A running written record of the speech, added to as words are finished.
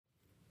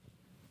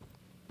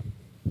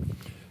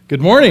Good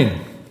morning.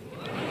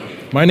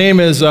 My name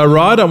is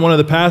Rod. I'm one of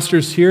the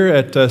pastors here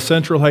at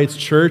Central Heights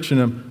Church,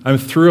 and I'm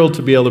thrilled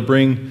to be able to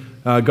bring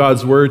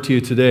God's Word to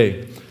you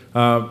today.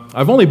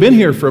 I've only been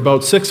here for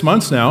about 6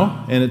 months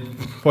now, and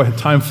boy,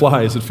 time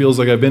flies. It feels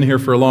like I've been here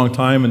for a long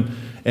time,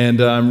 and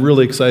I'm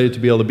really excited to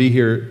be able to be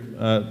here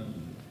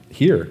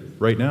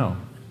right now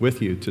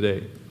with you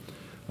today.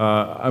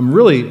 I'm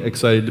really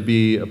excited to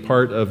be a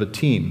part of a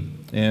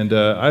team, and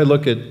I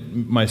look at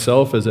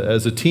myself as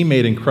a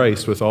teammate in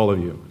Christ with all of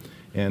you.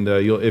 And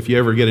if you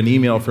ever get an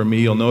email from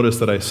me, you'll notice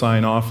that I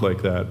sign off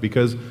like that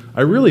because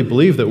I really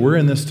believe that we're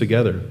in this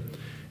together.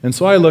 And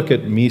so I look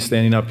at me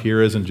standing up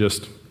here isn't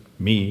just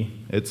me.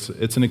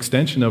 It's an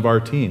extension of our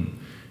team.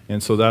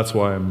 And so that's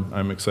why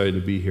I'm excited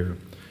to be here.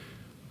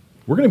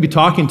 We're going to be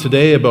talking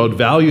today about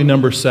value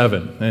number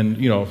 7. And,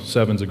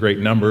 7's a great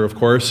number, of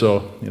course.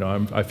 So,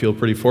 I feel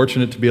pretty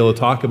fortunate to be able to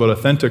talk about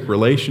authentic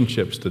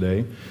relationships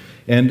today.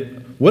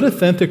 And what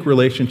authentic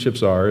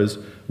relationships are is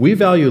we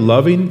value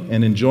loving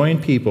and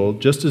enjoying people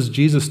just as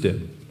Jesus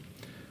did.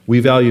 We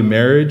value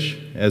marriage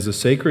as a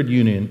sacred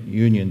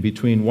union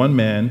between one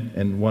man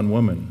and one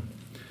woman.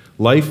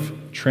 Life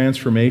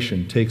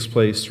transformation takes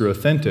place through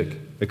authentic,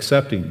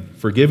 accepting,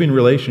 forgiving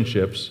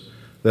relationships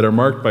that are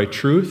marked by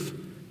truth,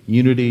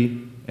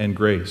 unity, and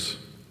grace.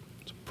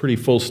 It's a pretty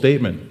full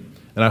statement,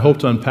 and I hope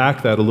to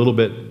unpack that a little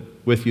bit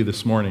with you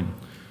this morning.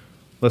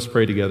 Let's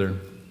pray together.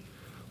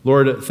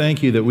 Lord,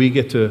 thank you that we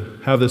get to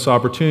have this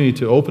opportunity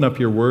to open up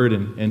your word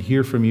and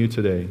hear from you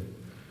today.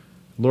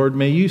 Lord,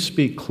 may you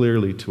speak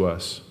clearly to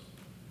us.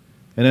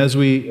 And as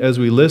we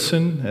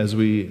listen, as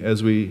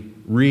we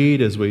read,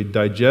 as we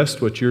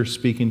digest what you're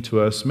speaking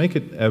to us, make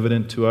it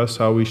evident to us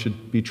how we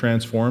should be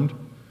transformed.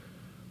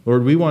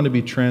 Lord, we want to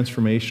be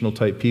transformational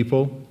type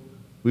people.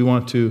 We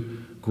want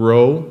to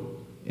grow.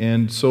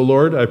 And so,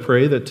 Lord, I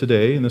pray that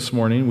today and this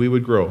morning we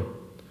would grow.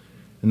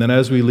 And then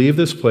as we leave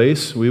this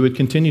place, we would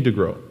continue to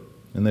grow.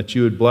 And that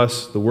you would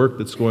bless the work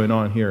that's going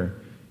on here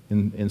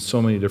in so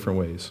many different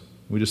ways.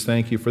 We just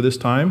thank you for this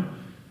time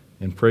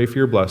and pray for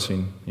your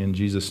blessing in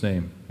Jesus'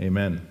 name.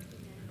 Amen.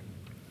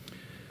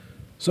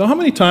 So how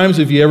many times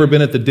have you ever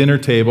been at the dinner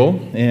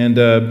table and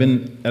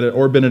been at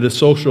a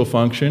social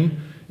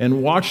function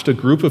and watched a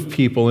group of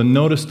people and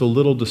noticed a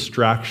little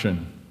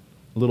distraction,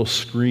 a little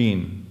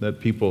screen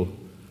that people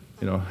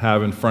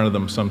have in front of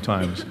them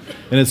sometimes.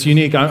 And it's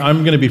unique.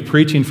 I'm going to be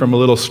preaching from a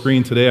little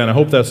screen today, and I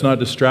hope that's not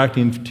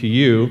distracting to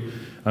you.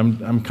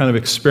 I'm kind of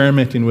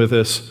experimenting with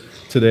this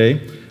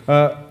today.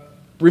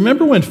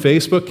 Remember when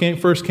Facebook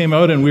first came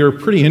out, and we were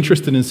pretty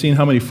interested in seeing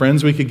how many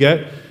friends we could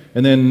get?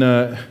 And then,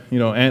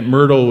 Aunt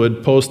Myrtle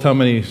would post how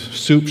many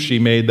soups she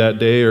made that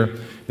day, or,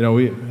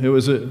 it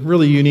was a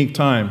really unique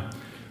time.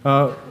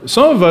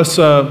 Some of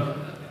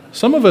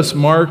us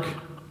mark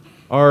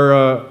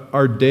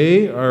our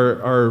day,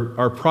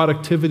 our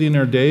productivity in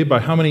our day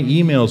by how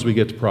many emails we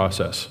get to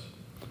process.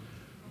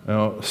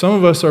 Some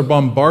of us are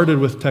bombarded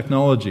with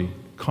technology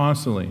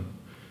constantly.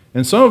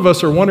 And some of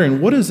us are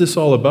wondering, what is this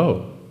all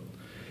about?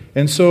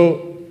 And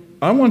so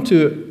I want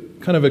to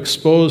kind of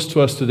expose to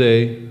us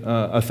today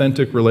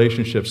authentic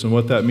relationships and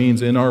what that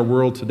means in our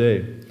world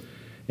today.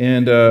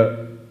 And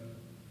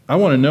I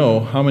want to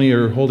know how many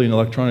are holding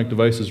electronic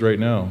devices right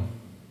now.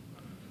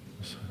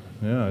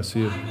 Yeah, I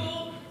see it.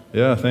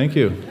 Yeah, thank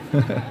you.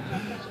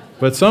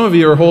 But some of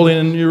you are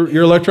holding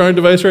your electronic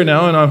device right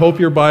now, and I hope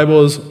your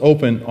Bible is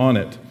open on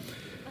it.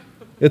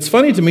 It's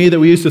funny to me that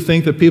we used to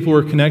think that people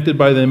were connected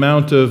by the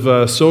amount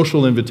of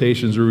social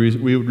invitations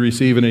we would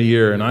receive in a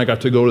year, and I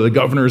got to go to the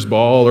governor's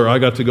ball, or I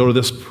got to go to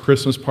this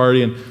Christmas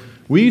party, and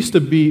we used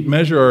to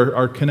measure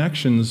our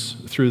connections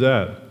through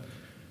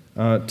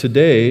that.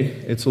 Today,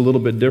 it's a little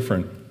bit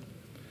different.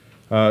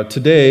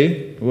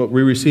 Today,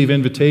 we receive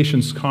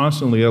invitations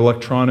constantly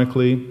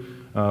electronically.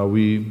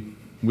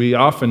 We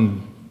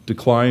often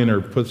decline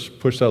or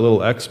push that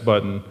little X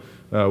button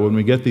when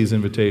we get these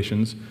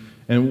invitations.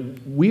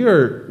 And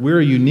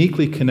we're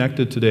uniquely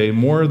connected today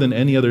more than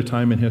any other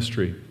time in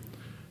history.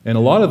 And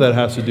a lot of that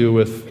has to do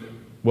with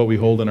what we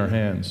hold in our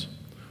hands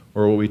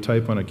or what we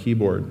type on a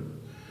keyboard.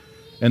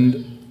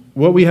 And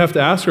what we have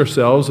to ask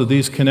ourselves are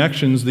these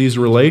connections, these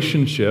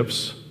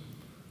relationships,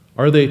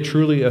 are they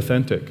truly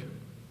authentic?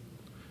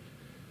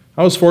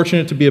 I was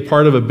fortunate to be a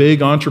part of a big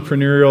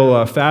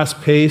entrepreneurial,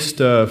 fast-paced,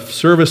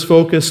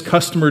 service-focused,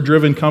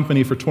 customer-driven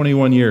company for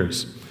 21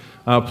 years.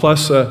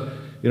 Plus,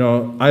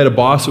 I had a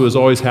boss who was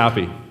always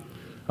happy.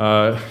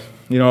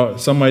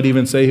 Some might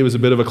even say he was a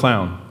bit of a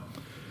clown.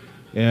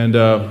 And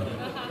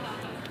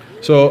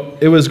so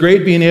it was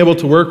great being able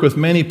to work with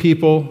many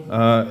people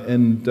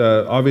and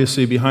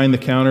obviously behind the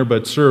counter,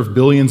 but serve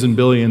billions and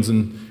billions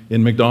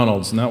in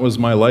McDonald's. And that was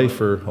my life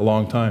for a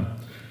long time.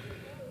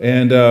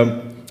 And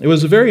it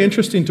was very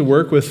interesting to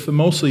work with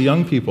mostly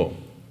young people.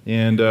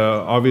 And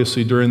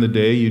obviously during the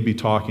day, you'd be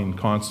talking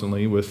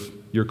constantly with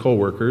your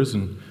coworkers,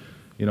 and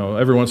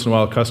every once in a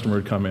while a customer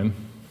would come in.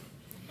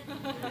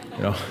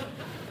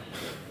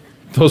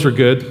 Those were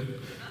good.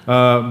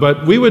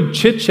 But we would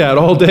chit-chat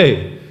all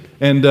day.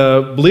 And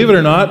believe it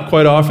or not,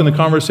 quite often the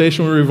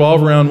conversation would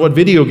revolve around what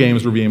video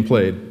games were being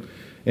played.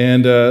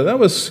 And that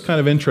was kind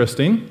of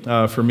interesting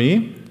for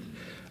me.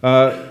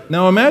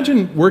 Now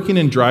imagine working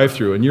in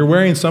drive-thru and you're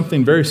wearing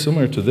something very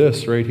similar to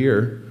this right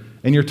here,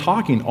 and you're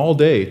talking all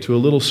day to a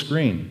little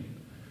screen.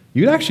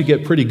 You'd actually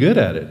get pretty good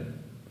at it.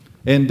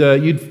 And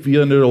you'd be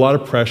under a lot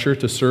of pressure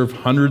to serve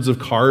hundreds of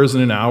cars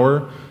in an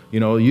hour.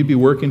 You'd be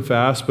working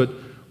fast. But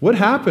what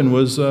happened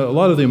was a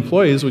lot of the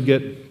employees would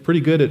get pretty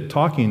good at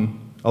talking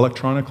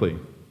electronically.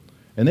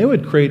 And they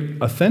would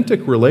create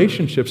authentic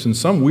relationships in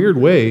some weird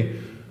way,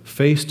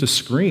 face to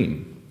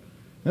screen.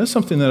 And that's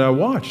something that I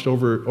watched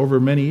over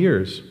many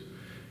years.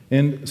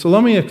 And so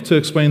let me to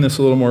explain this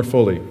a little more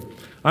fully.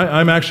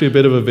 I'm actually a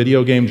bit of a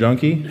video game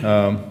junkie.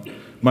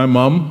 My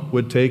mom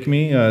would take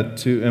me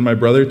and my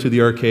brother to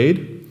the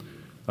arcade.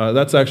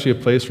 That's actually a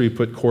place where you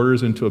put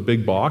quarters into a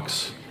big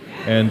box,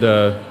 and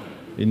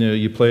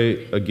you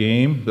play a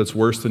game that's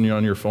worse than you're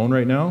on your phone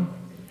right now.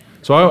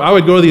 So I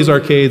would go to these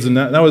arcades, and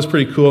that was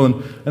pretty cool.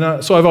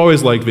 And so I've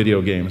always liked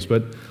video games.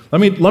 But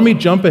let me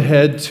jump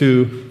ahead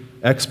to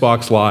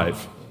Xbox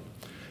Live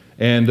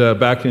and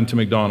back into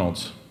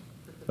McDonald's.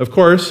 Of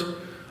course,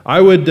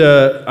 I would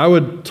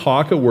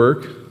talk at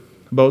work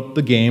about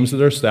the games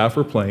that our staff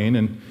were playing,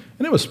 and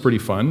it was pretty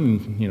fun,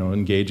 and,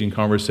 engaging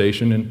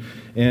conversation.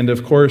 And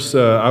of course,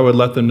 I would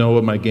let them know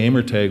what my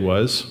gamer tag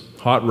was,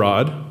 Hot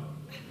Rod.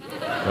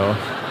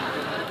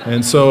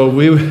 And so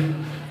we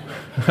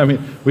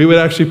would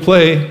actually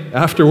play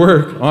after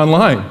work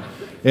online.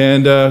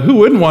 And who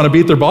wouldn't want to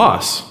beat their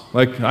boss?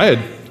 Like I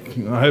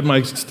had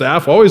my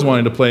staff always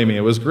wanting to play me.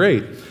 It was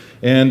great.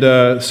 And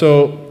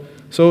so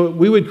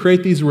we would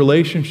create these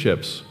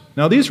relationships.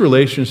 Now, these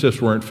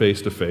relationships weren't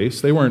face-to-face.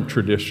 They weren't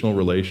traditional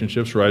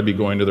relationships where I'd be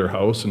going to their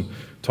house and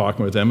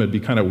talking with them. It'd be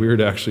kind of weird,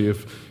 actually,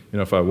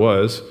 if I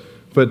was.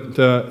 But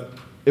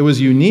it was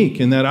unique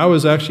in that I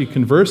was actually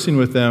conversing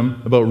with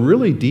them about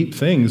really deep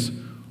things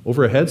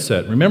over a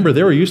headset. Remember,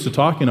 they were used to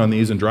talking on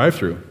these in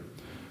drive-thru.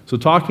 So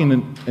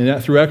talking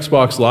through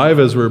Xbox Live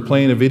as we were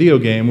playing a video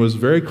game was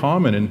very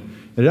common, and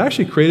it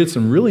actually created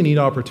some really neat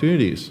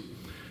opportunities.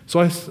 So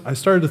I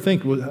started to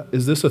think, well,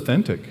 is this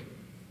authentic?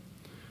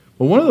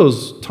 Well, one of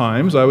those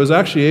times, I was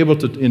actually able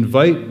to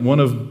invite one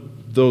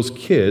of those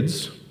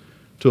kids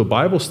to a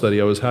Bible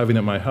study I was having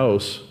at my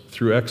house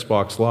through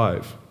Xbox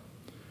Live.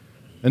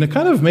 And it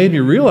kind of made me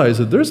realize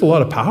that there's a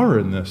lot of power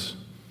in this.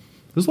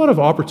 There's a lot of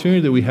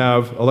opportunity that we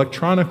have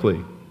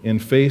electronically in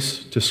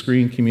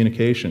face-to-screen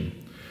communication.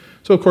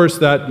 So, of course,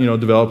 that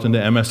developed into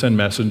MSN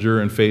Messenger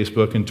and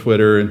Facebook and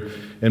Twitter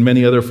and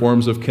many other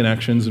forms of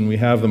connections, and we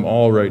have them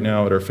all right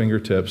now at our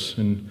fingertips.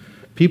 And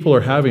people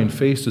are having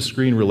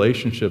face-to-screen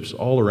relationships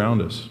all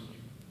around us.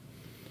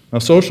 Now,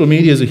 social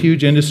media is a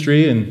huge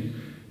industry, and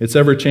it's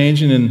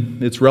ever-changing,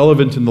 and it's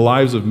relevant in the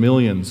lives of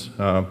millions.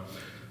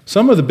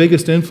 Some of the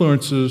biggest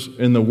influencers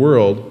in the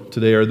world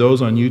today are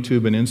those on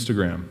YouTube and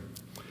Instagram.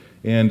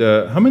 And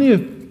how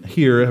many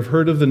here have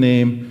heard of the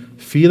name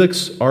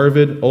Felix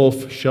Arvid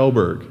Ulf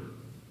Kjellberg?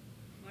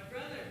 My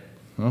brother.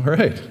 All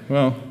right.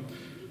 Well,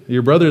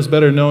 your brother is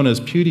better known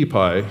as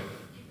PewDiePie.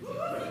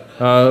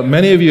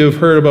 Many of you have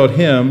heard about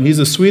him. He's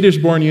a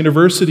Swedish-born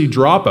university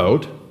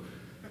dropout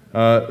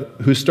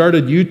who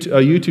started a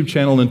YouTube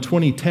channel in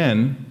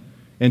 2010,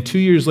 and 2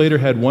 years later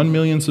had 1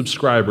 million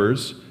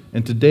subscribers,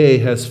 and today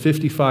has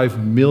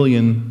 55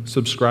 million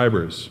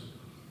subscribers.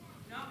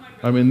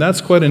 I mean, that's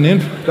quite an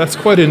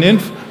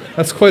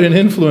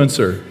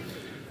influencer.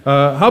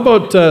 How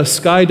about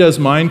Sky Does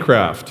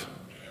Minecraft,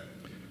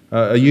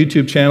 a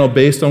YouTube channel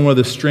based on one of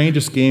the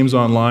strangest games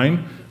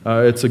online.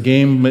 It's a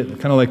game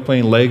kind of like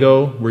playing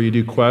Lego, where you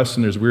do quests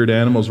and there's weird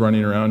animals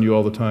running around you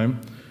all the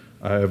time.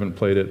 I haven't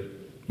played it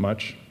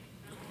much.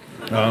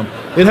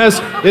 It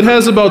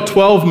has about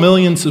 12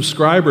 million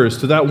subscribers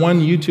to that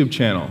one YouTube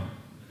channel.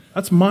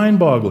 That's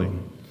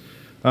mind-boggling.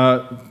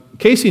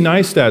 Casey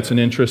Neistat's an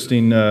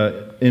interesting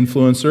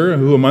influencer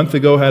who a month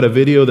ago had a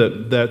video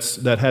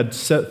that had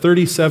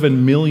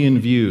 37 million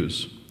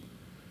views.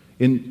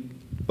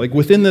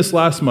 Within this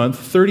last month,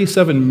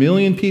 37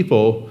 million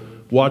people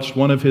watched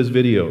one of his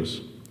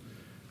videos.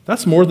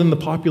 That's more than the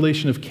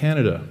population of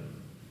Canada.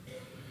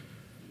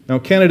 Now,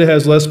 Canada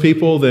has less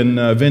people than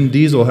Vin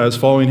Diesel has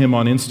following him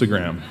on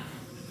Instagram.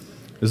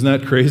 Isn't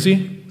that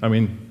crazy? I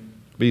mean,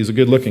 he's a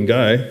good-looking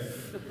guy.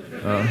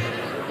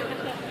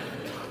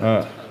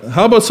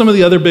 How about some of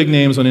the other big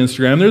names on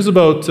Instagram? There's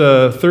about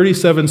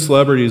 37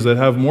 celebrities that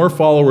have more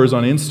followers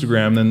on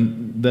Instagram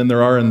than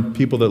there are in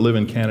people that live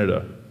in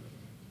Canada.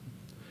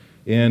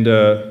 And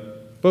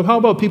but how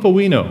about people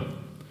we know?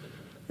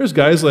 There's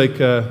guys like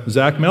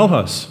Zach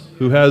Melhus,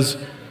 who has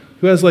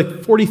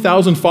like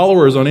 40,000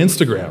 followers on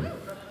Instagram.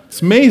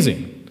 It's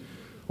amazing.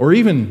 Or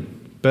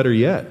even better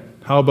yet,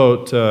 how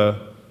about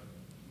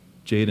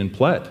Jaden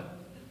Plett?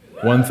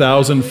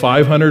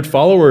 1,500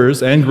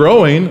 followers and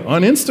growing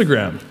on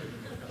Instagram.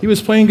 He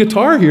was playing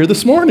guitar here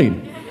this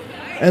morning.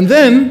 And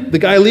then the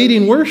guy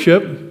leading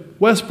worship,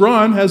 Wes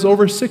Braun, has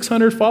over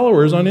 600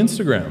 followers on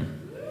Instagram.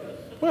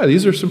 Wow,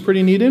 these are some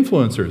pretty neat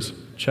influencers.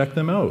 Check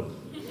them out.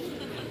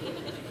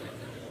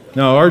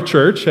 Now, our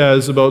church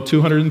has about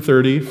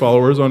 230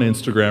 followers on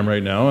Instagram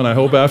right now, and I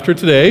hope after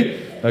today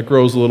That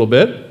grows a little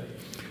bit.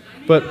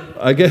 But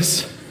I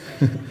guess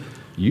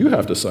you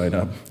have to sign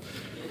up.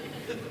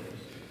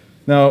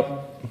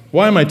 Now,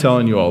 why am I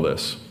telling you all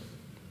this?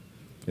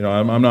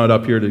 I'm not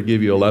up here to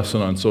give you a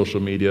lesson on social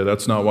media.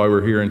 That's not why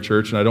we're here in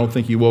church, and I don't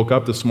think you woke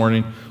up this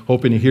morning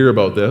hoping to hear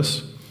about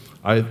this.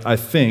 I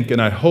think and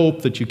I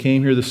hope that you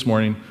came here this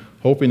morning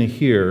hoping to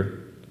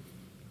hear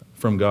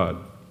from God.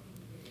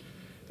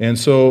 And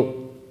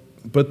so,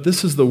 but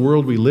this is the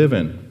world we live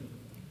in.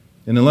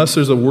 And unless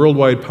there's a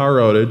worldwide power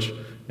outage,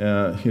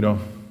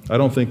 I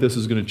don't think this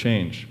is going to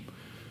change.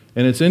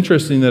 And it's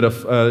interesting that a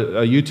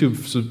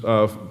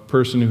YouTube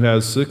person who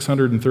has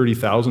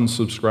 630,000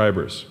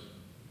 subscribers,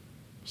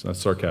 so that's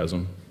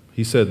sarcasm,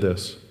 he said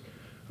this,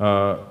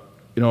 I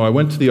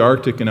went to the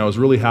Arctic and I was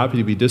really happy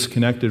to be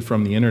disconnected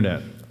from the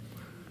internet.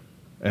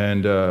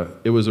 And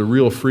it was a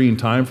real freeing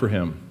time for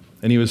him.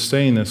 And he was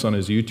saying this on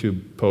his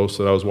YouTube post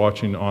that I was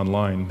watching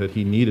online, that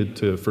he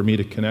needed for me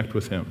to connect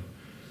with him.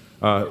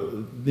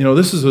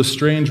 This is a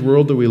strange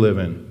world that we live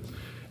in.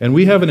 And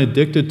we have an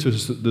addicted to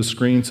the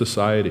screen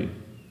society.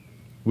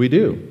 We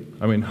do.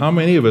 I mean, how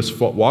many of us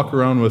walk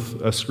around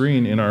with a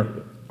screen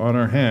on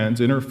our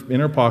hands, in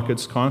our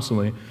pockets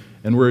constantly,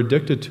 and we're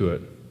addicted to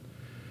it?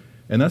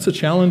 And that's a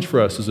challenge for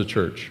us as a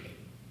church.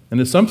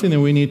 And it's something that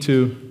we need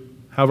to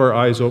have our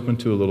eyes open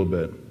to a little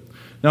bit.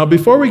 Now,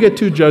 before we get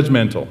too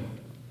judgmental,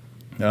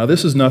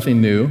 this is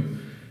nothing new,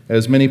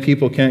 as many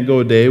people can't go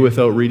a day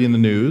without reading the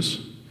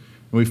news.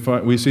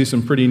 We see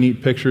some pretty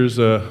neat pictures,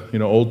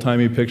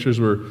 old-timey pictures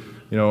where,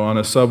 on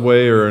a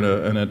subway or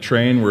in a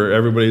train where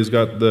everybody's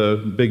got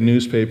the big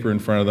newspaper in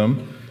front of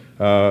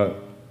them.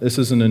 This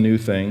isn't a new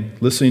thing.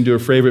 Listening to a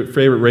favorite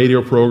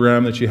radio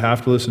program that you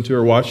have to listen to,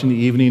 or watching the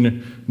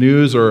evening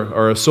news,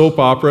 or a soap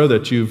opera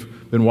that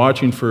you've been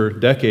watching for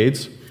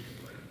decades.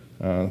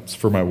 It's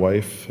for my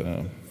wife.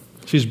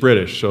 She's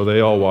British, so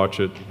they all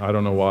watch it. I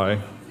don't know why.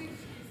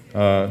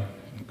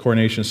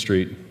 Coronation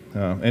Street.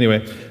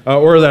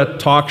 Or that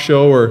talk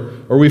show,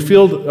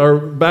 or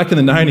back in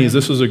the 90s,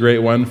 this was a great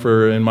one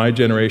in my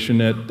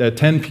generation. At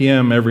 10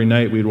 p.m. every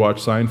night, we'd watch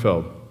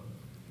Seinfeld.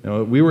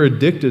 We were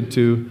addicted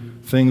to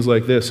things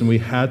like this, and we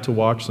had to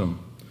watch them.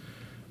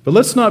 But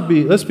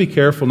let's be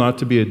careful not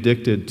to be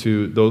addicted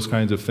to those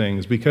kinds of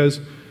things,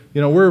 because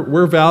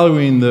we're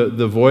valuing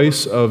the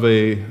voice of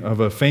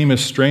a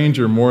famous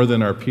stranger more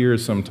than our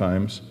peers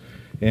sometimes,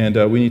 and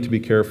we need to be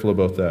careful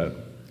about that.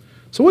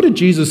 So what did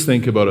Jesus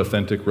think about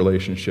authentic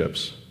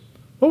relationships?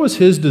 What was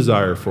his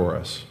desire for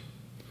us?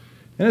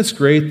 And it's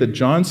great that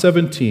John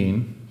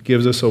 17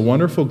 gives us a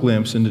wonderful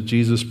glimpse into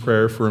Jesus'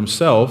 prayer for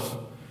himself,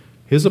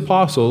 his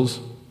apostles,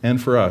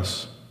 and for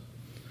us.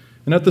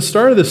 And at the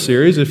start of this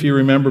series, if you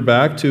remember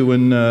back to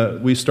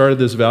when we started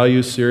this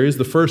values series,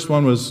 the first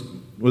one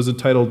was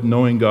entitled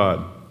Knowing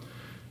God.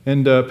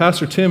 And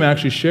Pastor Tim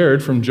actually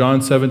shared from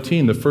John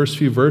 17, the first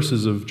few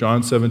verses of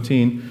John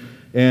 17,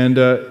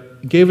 and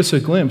gave us a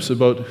glimpse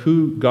about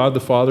who God the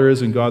Father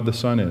is and God the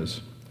Son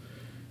is.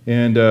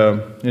 And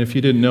if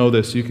you didn't know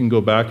this, you can go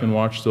back and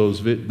watch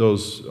those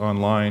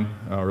online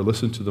or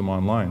listen to them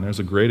online. There's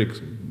a great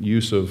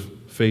use of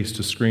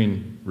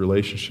face-to-screen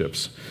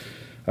relationships.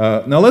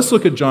 Now let's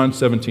look at John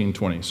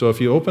 17:20. So if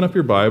you open up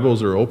your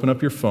Bibles or open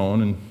up your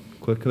phone and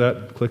click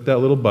that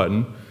little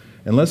button,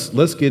 and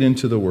let's get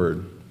into the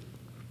Word.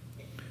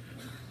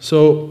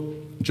 So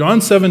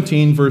John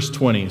 17, verse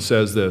 20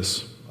 says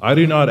this, I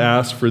do not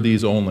ask for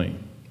these only.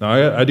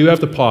 Now, I do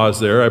have to pause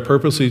there. I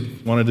purposely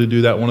wanted to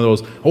do that, one of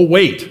those,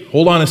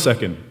 hold on a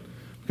second.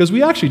 Because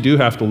we actually do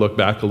have to look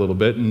back a little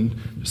bit and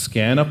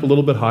scan up a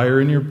little bit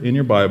higher in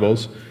your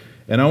Bibles.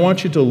 And I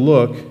want you to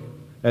look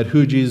at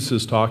who Jesus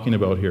is talking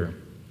about here.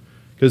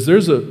 Because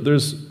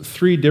there's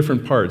three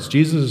different parts.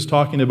 Jesus is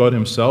talking about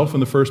himself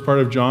in the first part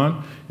of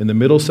John. In the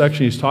middle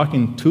section, he's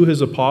talking to his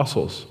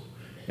apostles.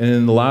 And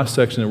in the last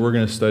section that we're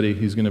going to study,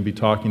 he's going to be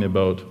talking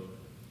about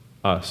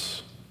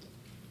us.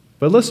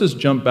 But let's just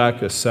jump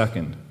back a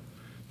second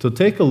to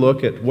take a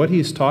look at what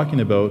he's talking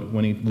about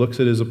when he talks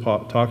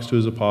to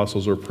his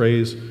apostles or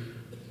prays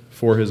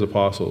for his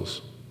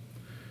apostles.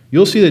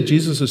 You'll see that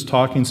Jesus is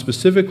talking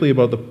specifically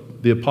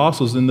about the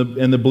apostles and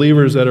the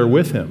believers that are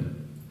with him.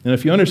 And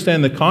if you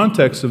understand the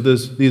context of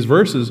these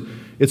verses,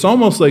 it's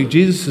almost like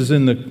Jesus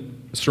is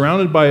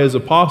surrounded by his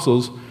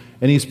apostles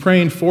and he's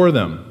praying for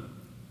them.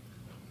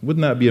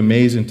 Wouldn't that be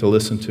amazing to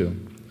listen to?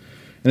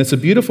 And it's a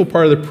beautiful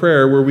part of the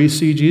prayer where we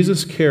see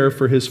Jesus' care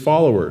for his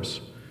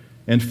followers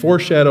and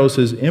foreshadows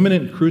his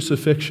imminent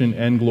crucifixion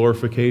and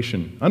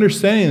glorification.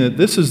 Understanding that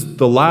this is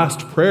the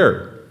last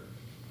prayer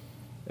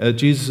that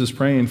Jesus is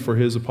praying for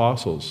his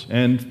apostles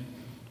and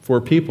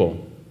for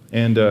people.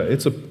 And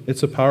it's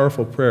a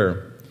powerful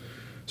prayer.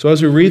 So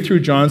as we read through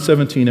John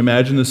 17,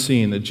 imagine the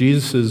scene that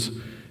Jesus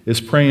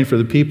is praying for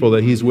the people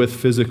that he's with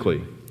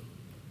physically.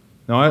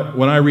 Now,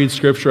 when I read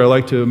Scripture, I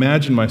like to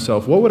imagine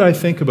myself, what would I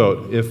think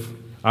about if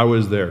I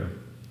was there?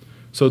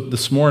 So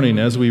this morning,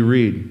 as we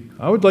read,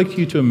 I would like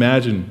you to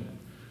imagine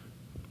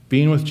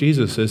being with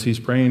Jesus as he's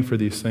praying for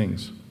these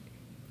things.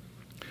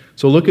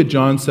 So look at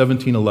John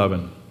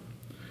 17:11.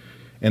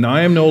 And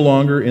I am no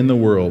longer in the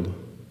world,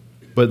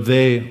 but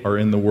they are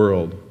in the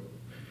world.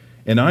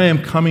 And I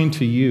am coming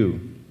to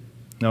you.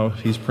 Now,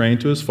 he's praying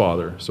to his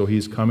Father, so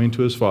he's coming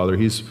to his Father.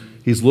 He's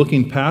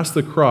looking past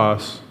the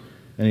cross,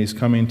 and he's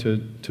coming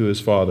to his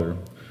Father.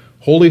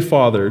 Holy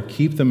Father,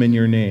 keep them in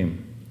your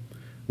name,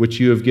 which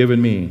you have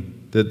given me,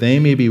 that they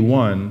may be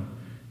one,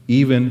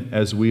 even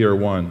as we are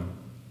one.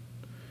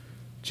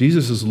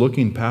 Jesus is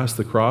looking past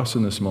the cross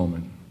in this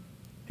moment.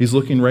 He's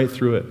looking right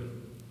through it.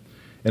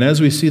 And as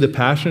we see the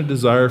passionate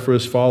desire for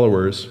his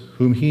followers,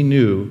 whom he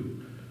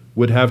knew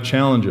would have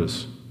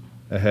challenges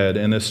ahead,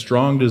 and a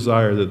strong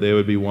desire that they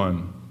would be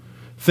one.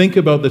 Think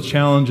about the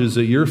challenges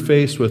that you're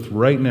faced with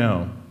right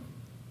now,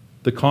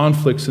 the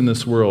conflicts in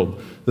this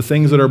world, the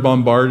things that are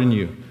bombarding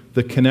you,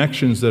 the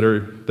connections that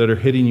are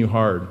hitting you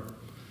hard.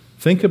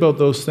 Think about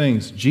those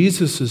things.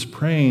 Jesus is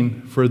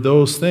praying for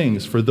those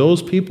things, for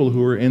those people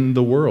who are in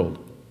the world.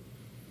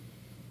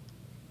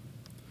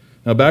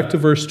 Now back to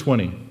verse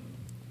 20.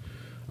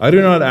 I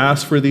do not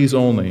ask for these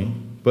only,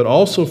 but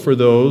also for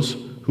those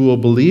who will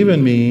believe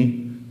in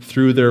me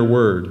through their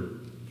word.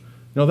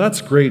 Now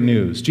that's great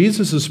news.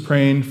 Jesus is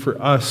praying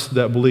for us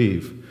that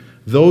believe,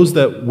 those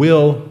that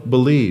will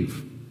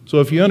believe.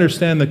 So if you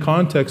understand the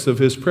context of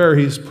his prayer,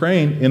 he's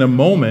praying in a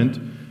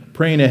moment,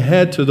 praying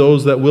ahead to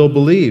those that will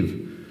believe.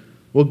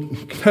 Well,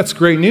 that's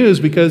great news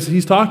because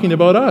he's talking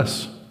about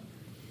us.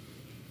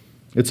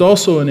 It's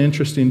also an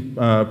interesting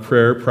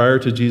prayer prior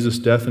to Jesus'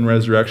 death and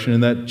resurrection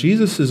in that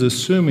Jesus is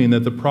assuming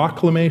that the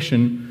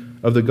proclamation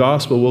of the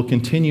gospel will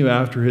continue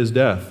after his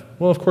death.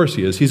 Well, of course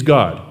he is. He's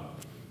God.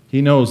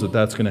 He knows that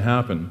that's going to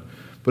happen.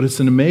 But it's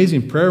an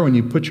amazing prayer when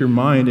you put your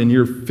mind and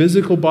your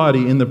physical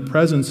body in the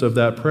presence of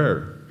that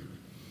prayer.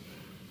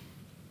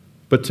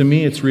 But to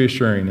me, it's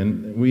reassuring.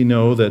 And we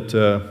know that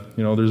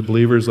there's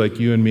believers like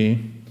you and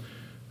me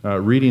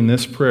reading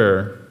this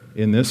prayer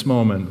in this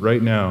moment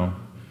right now.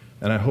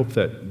 And I hope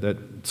that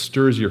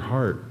stirs your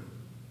heart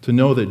to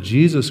know that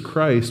Jesus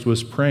Christ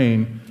was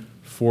praying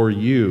for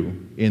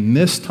you in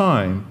this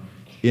time,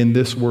 in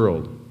this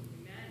world.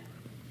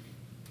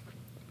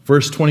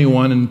 Verse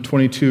 21 and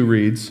 22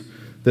 reads,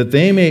 that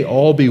they may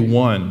all be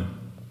one,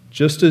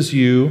 just as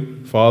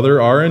you,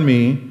 Father, are in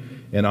me,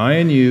 and I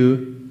in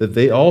you, that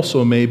they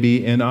also may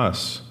be in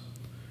us,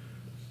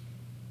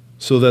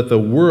 so that the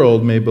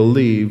world may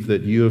believe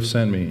that you have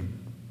sent me.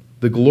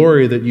 The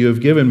glory that you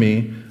have given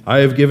me, I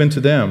have given to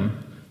them,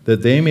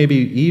 that they may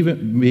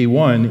be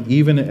one,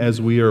 even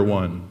as we are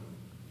one.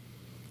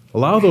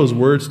 Allow those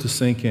words to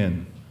sink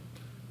in.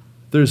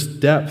 There's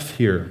depth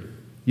here.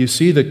 You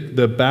see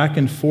the back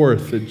and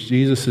forth that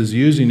Jesus is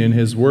using in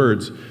his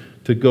words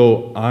to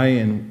go, I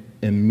and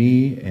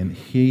me, and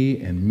he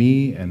and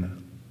me,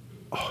 and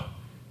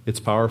it's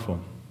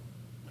powerful.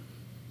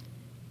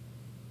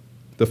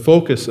 The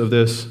focus of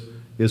this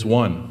is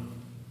one.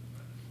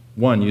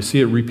 One. You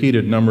see it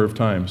repeated a number of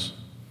times.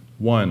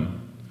 One.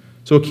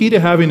 So a key to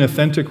having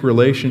authentic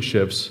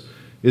relationships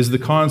is the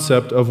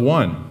concept of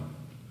one.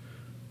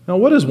 Now,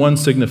 what does one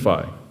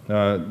signify?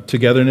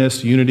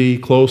 Togetherness, unity,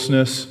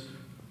 closeness,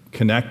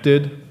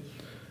 connected.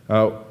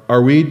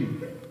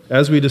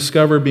 As we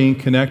discover, being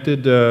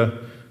connected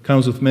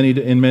comes with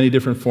in many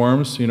different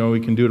forms. We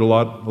can do it a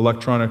lot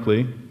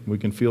electronically. We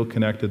can feel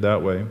connected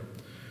that way.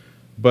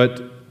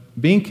 But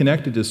being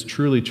connected is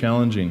truly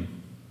challenging.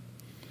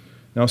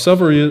 Now,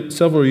 several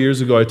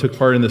years ago, I took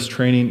part in this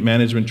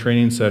management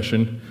training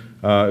session.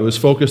 It was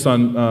focused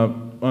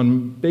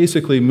on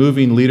basically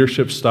moving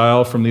leadership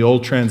style from the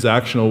old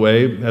transactional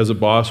way, as a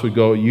boss would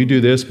go, you do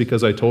this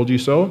because I told you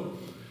so,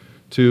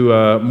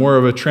 to more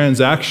of a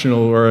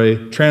transactional or a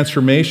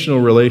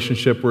transformational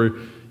relationship where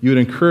you would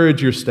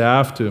encourage your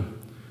staff to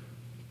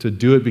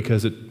do it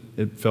because it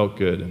felt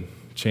good and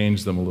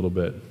change them a little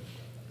bit.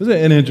 It was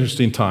an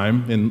interesting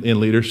time in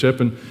leadership,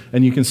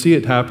 and you can see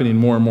it happening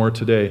more and more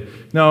today.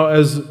 Now,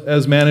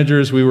 as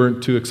managers, we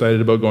weren't too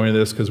excited about going to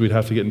this because we'd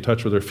have to get in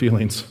touch with our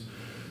feelings.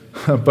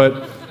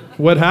 But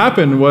what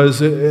happened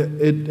was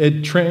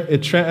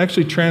it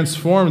actually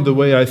transformed the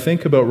way I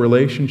think about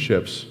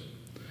relationships.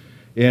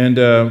 And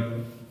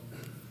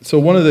so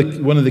one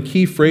of the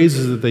key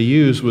phrases that they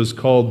used was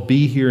called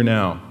 "be here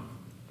now."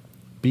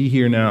 Be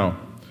here now.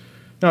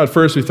 Now, at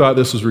first, we thought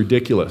this was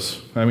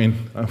ridiculous. I mean,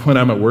 when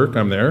I'm at work,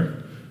 I'm there.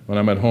 When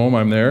I'm at home,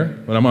 I'm there.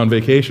 When I'm on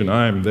vacation,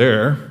 I'm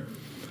there.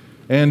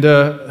 And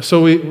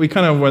so we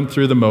kind of went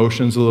through the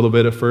motions a little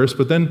bit at first,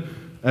 but then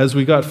as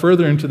we got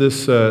further into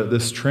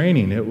this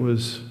training, it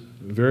was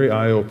very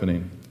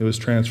eye-opening. It was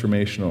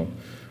transformational.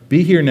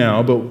 Be here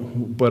now,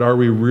 but are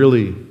we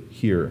really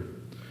here?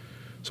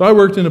 So I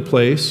worked in a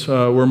place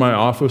where my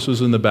office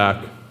was in the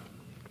back.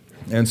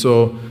 And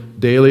so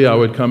daily I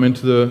would come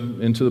into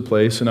the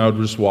place and I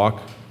would just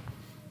walk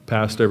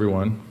past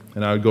everyone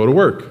and I would go to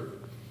work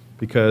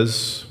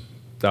because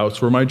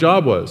that's where my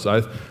job was.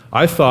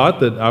 I thought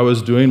that I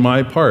was doing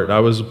my part.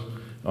 I was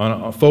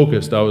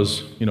focused. I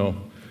was,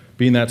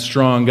 being that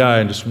strong guy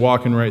and just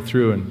walking right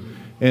through.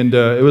 And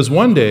it was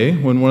one day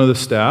when one of the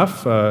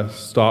staff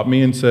stopped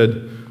me and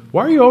said,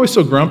 "Why are you always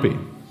so grumpy?"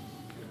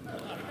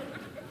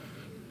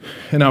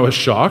 And I was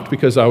shocked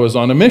because I was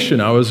on a mission.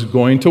 I was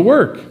going to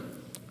work.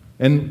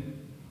 And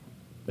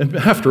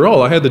after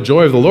all, I had the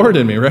joy of the Lord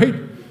in me, right?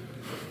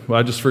 Well,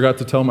 I just forgot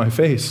to tell my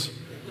face.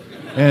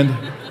 And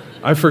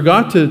I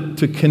forgot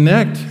to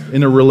connect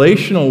in a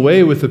relational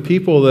way with the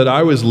people that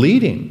I was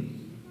leading.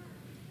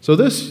 So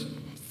this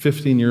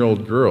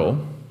 15-year-old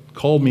girl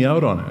called me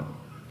out on it.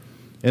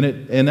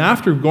 And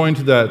after going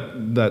to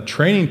that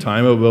training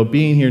time about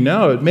being here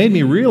now, it made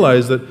me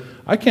realize that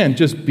I can't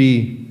just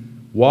be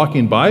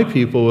walking by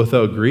people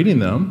without greeting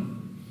them.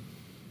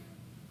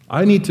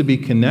 I need to be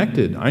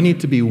connected. I need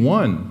to be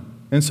one.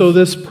 And so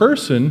this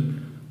person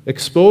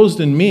exposed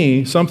in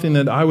me something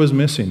that I was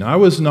missing. I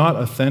was not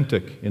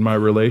authentic in my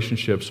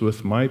relationships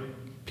with my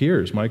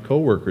peers, my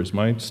coworkers,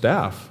 my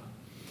staff.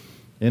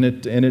 And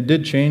it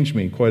did change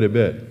me quite a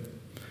bit.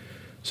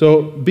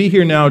 So be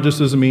here now just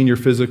doesn't mean your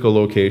physical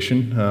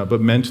location,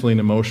 but mentally and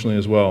emotionally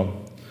as well.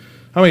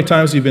 How many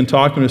times have you been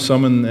talking to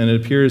someone and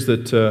it appears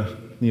that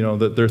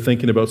that they're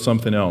thinking about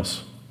something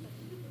else?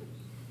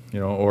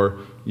 Or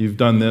you've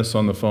done this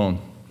on the phone.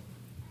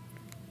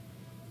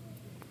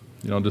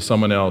 To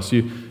someone else.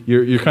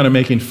 You're kind of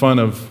making fun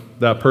of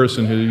that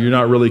person who you're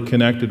not really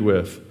connected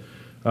with.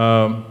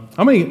 How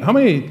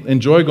many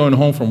enjoy going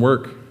home from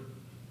work?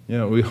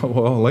 We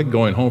all like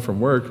going home from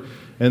work,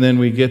 and then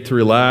we get to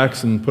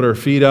relax and put our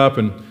feet up,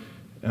 and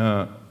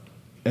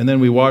then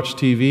we watch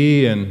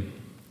TV, and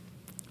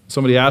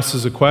somebody asks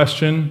us a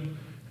question,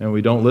 and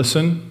we don't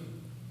listen,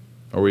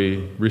 or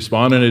we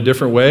respond in a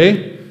different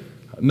way.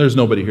 And there's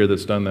nobody here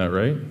that's done that,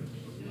 right?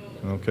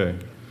 Okay.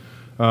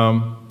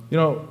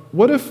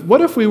 What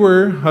if we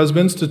were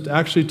husbands to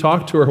actually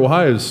talk to our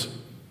wives,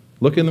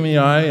 look in the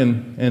eye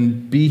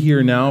and be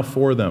here now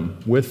for them,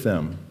 with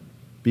them,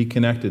 be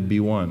connected,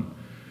 be one?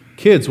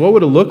 Kids, what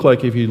would it look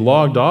like if you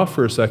logged off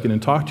for a second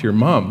and talked to your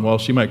mom? Well,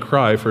 she might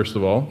cry, first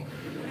of all,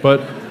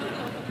 but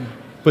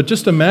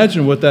just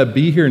imagine what that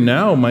be here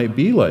now might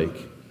be like.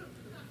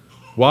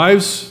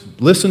 Wives,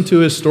 listen to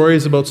his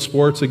stories about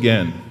sports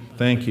again.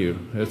 Thank you.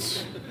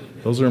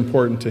 Those are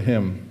important to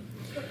him.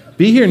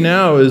 Be here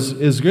now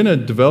is going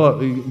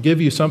to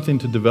give you something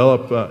to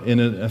develop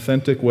in an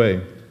authentic way.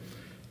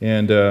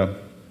 And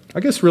I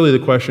guess really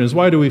the question is,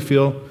 why do we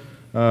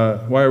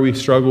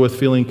struggle with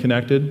feeling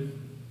connected?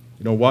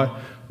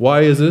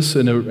 Why is this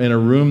in a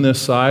room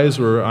this size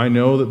where I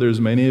know that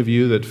there's many of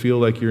you that feel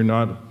like you're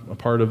not a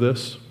part of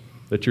this,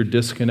 that you're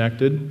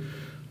disconnected?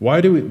 Why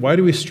do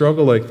we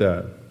struggle like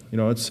that?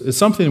 It's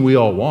something we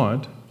all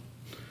want,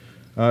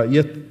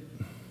 yet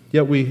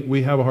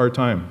we have a hard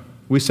time.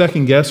 We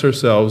second guess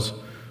ourselves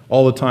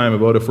all the time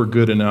about if we're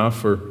good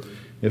enough, or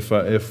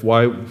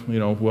why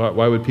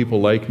would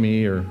people like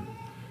me, or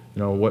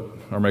what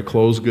are my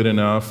clothes good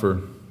enough,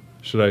 or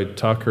should I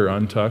tuck or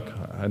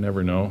untuck? I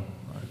never know.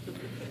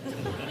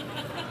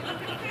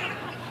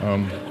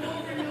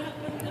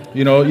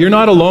 You're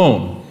not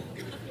alone.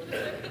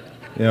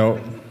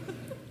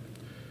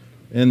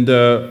 And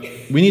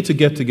we need to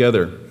get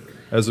together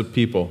as a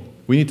people.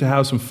 We need to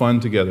have some fun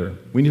together.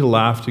 We need to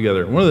laugh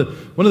together. One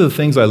of the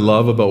things I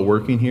love about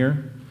working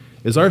here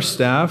is our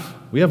staff,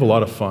 we have a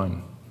lot of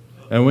fun.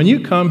 And when you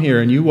come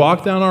here and you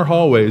walk down our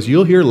hallways,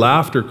 you'll hear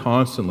laughter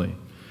constantly.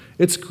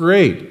 It's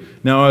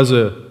great. Now, as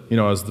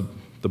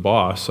the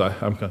boss, I'm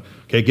kind of,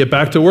 okay, get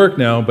back to work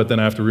now, but then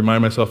I have to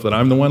remind myself that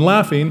I'm the one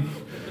laughing.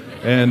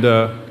 And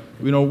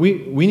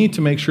we need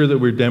to make sure that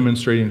we're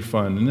demonstrating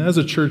fun. And as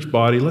a church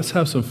body, let's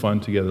have some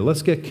fun together.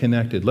 Let's get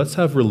connected. Let's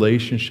have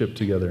relationship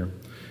together.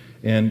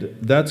 And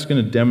that's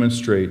going to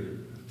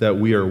demonstrate that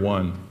we are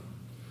one.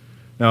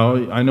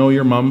 Now, I know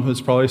your mom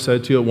has probably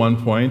said to you at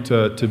one point,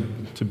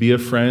 to be a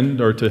friend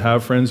or to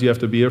have friends, you have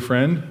to be a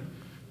friend.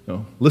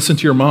 Listen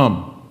to your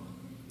mom.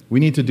 We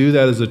need to do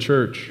that as a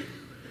church.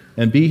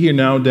 And be here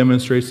now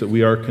demonstrates that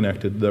we are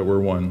connected, that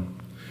we're one.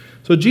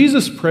 So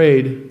Jesus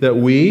prayed that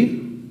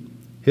we,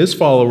 his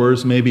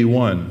followers, may be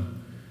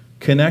one,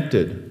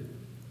 connected,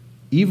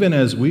 even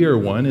as we are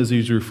one, as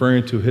he's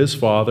referring to his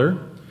Father,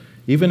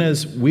 even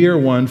as we are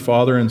one,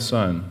 Father and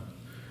Son.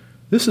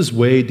 This is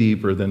way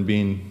deeper than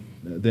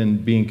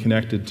being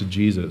connected to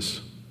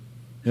Jesus.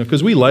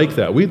 Because we like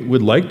that. We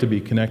would like to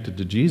be connected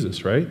to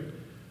Jesus, right?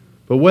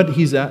 But what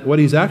he's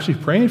actually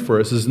praying for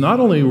us is not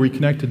only are we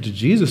connected to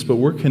Jesus, but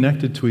we're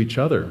connected to each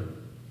other.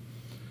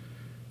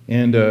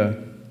 And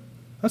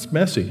that's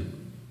messy.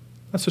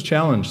 That's a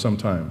challenge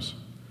sometimes.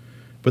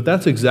 But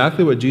that's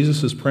exactly what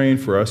Jesus is praying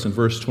for us in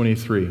verse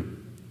 23.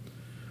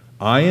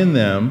 I in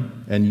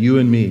them and you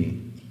in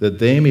me, that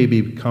they may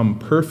become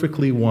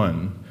perfectly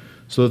one,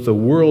 so that the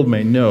world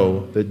may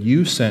know that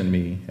you sent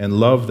me and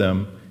love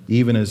them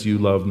even as you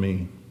loved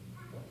me.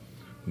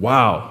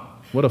 Wow,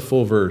 what a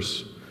full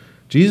verse.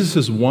 Jesus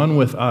is one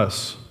with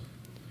us,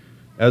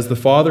 as the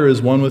Father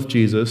is one with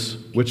Jesus,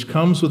 which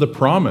comes with a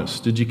promise.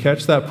 Did you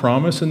catch that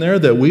promise in there?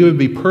 That we would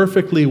be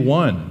perfectly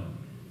one.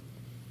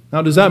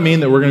 Now, does that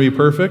mean that we're going to be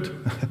perfect?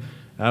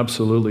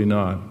 Absolutely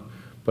not.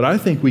 But I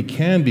think we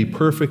can be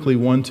perfectly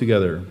one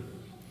together.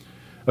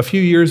 A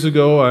few years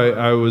ago,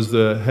 I was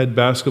the head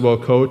basketball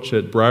coach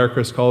at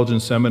Briarcrest College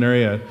and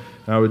Seminary. I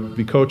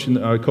coached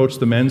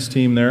the men's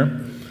team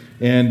there.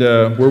 And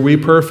were we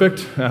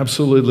perfect?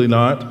 Absolutely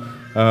not.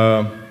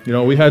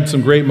 We had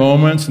some great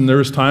moments, and there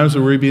was times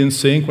where we'd be in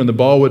sync when the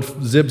ball would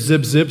zip,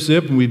 zip, zip,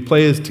 zip, and we'd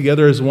play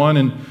together as one,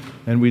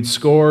 and we'd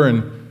score,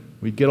 and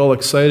we'd get all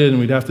excited, and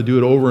we'd have to do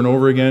it over and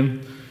over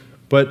again.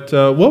 But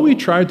what we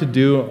tried to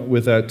do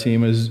with that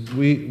team is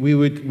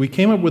we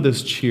came up with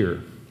this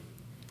cheer.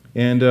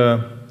 And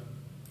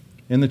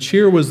the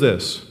cheer was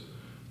this.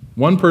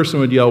 One person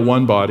would yell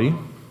one body,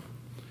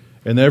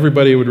 and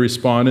everybody would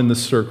respond in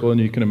this circle,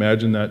 and you can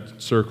imagine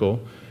that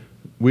circle.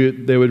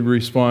 They would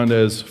respond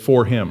as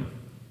for him.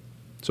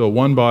 So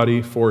one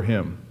body for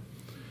him.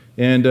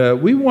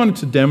 And we wanted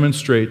to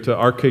demonstrate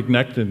our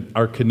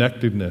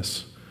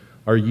connectedness,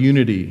 our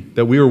unity,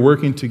 that we were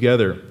working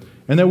together,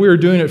 and that we were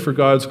doing it for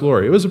God's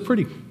glory.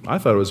 I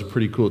thought it was a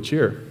pretty cool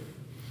cheer.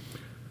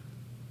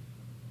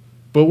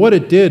 But what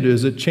it did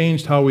is it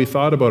changed how we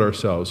thought about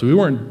ourselves. We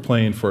weren't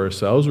playing for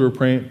ourselves. We were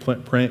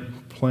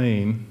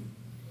playing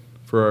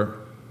for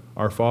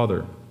our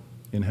Father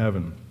in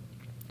heaven.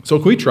 So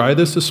can we try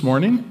this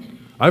morning?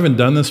 I haven't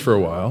done this for a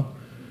while.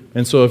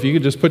 And so if you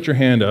could just put your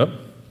hand up.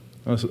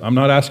 I'm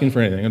not asking for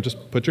anything. I'm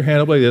just put your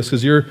hand up like this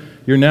because you're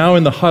now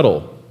in the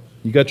huddle.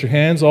 You got your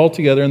hands all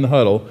together in the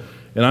huddle.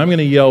 And I'm going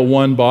to yell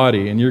one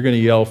body, and you're going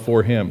to yell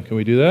for him. Can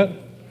we do that?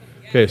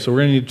 Okay, so we're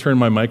going to need to turn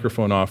my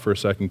microphone off for a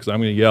second because I'm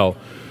going to yell,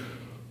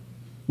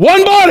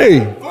 one body!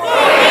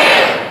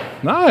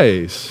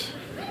 Nice.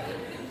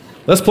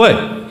 Let's play.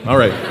 All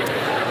right.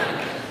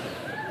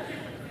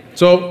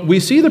 So we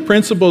see the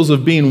principles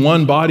of being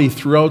one body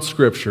throughout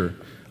Scripture.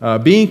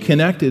 Being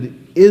connected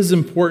is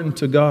important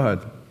to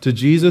God, to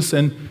Jesus,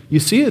 and you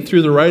see it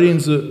through the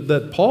writings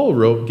that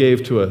Paul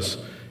gave to us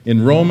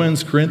in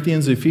Romans,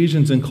 Corinthians,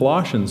 Ephesians, and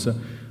Colossians.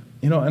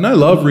 And I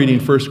love reading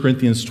 1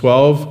 Corinthians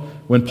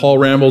 12 when Paul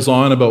rambles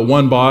on about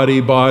one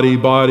body, body,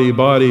 body,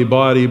 body,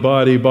 body,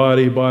 body,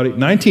 body, body.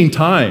 19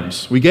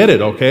 times. We get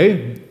it,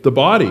 okay? The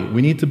body.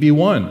 We need to be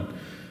one.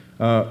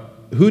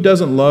 Who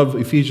doesn't love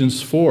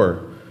Ephesians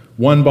 4?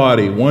 One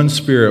body, one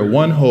spirit,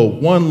 one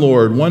hope, one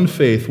Lord, one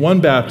faith,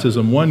 one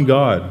baptism, one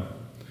God.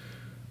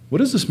 What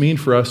does this mean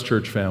for us,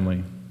 church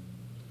family?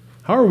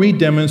 How are we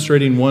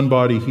demonstrating one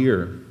body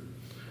here?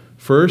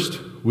 First,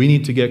 we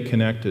need to get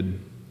connected.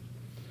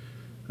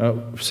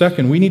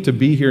 Second, we need to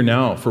be here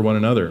now for one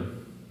another.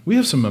 We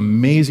have some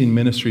amazing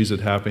ministries that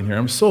happen here.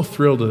 I'm so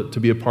thrilled to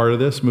be a part of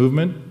this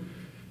movement,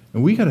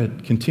 and we got to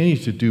continue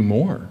to do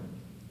more.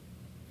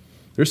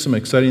 There's some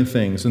exciting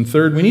things. And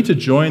third, we need to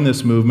join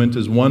this movement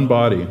as one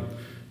body.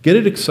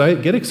 Get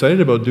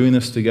excited about doing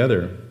this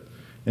together.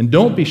 And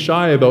don't be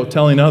shy about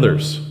telling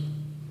others.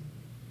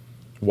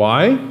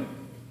 Why?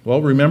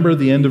 Well, remember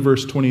the end of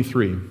verse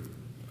 23.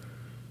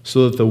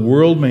 So that the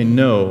world may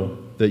know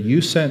that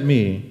you sent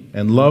me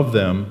and love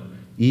them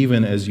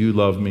even as you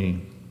love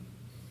me.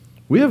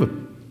 We have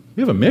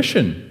a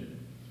mission.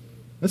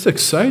 That's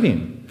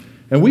exciting.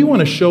 And we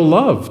want to show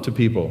love to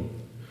people.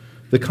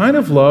 The kind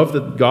of love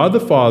that God the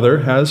Father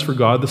has for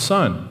God the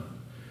Son.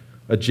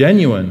 A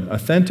genuine,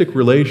 authentic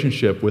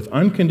relationship with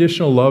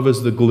unconditional love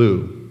as the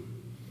glue.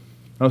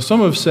 Now,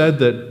 some have said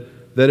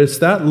that it's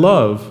that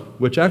love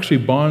which actually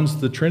bonds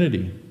the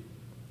Trinity.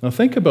 Now,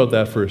 think about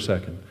that for a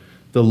second.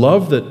 The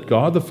love that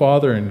God the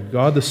Father and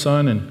God the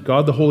Son and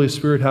God the Holy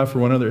Spirit have for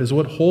one another is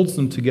what holds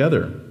them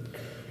together.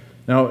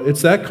 Now,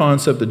 it's that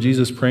concept that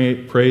Jesus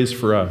prays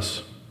for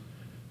us,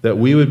 that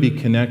we would be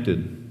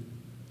connected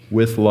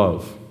with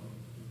love.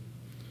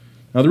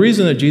 Now, the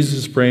reason that Jesus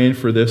is praying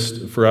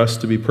for us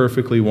to be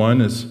perfectly one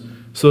is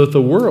so that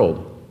the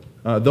world,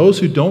 those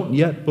who don't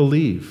yet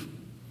believe,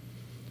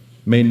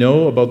 may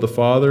know about the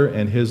Father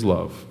and His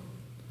love.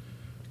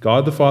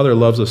 God the Father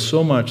loves us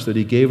so much that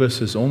He gave us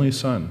His only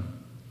Son.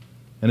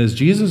 And as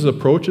Jesus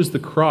approaches the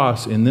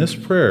cross in this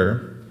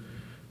prayer,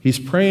 He's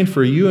praying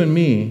for you and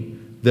me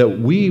that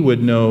we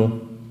would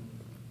know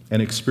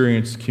and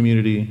experience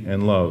community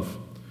and love.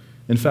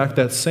 In fact,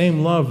 that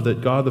same love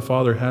that God the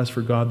Father has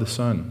for God the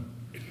Son.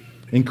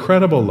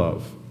 Incredible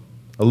love.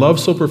 A love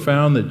so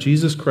profound that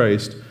Jesus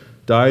Christ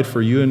died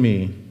for you and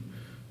me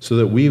so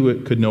that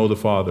we could know the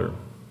Father.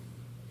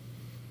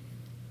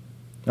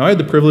 Now, I had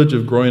the privilege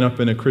of growing up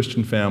in a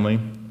Christian family,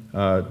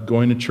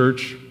 going to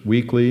church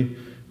weekly,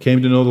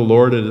 came to know the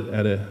Lord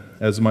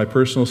as my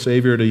personal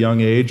Savior at a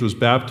young age, was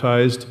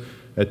baptized,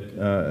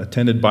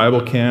 attended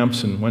Bible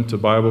camps, and went to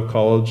Bible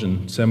college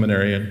and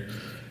seminary.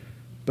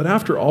 But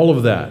after all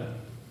of that,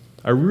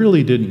 I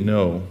really didn't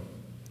know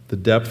the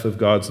depth of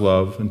God's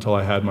love until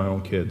I had my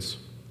own kids.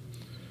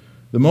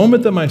 The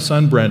moment that my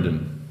son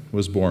Brendan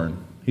was born,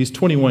 he's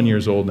 21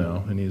 years old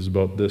now, and he's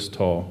about this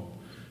tall,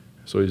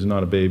 so he's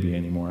not a baby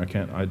anymore.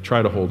 I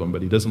try to hold him,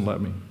 but he doesn't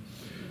let me.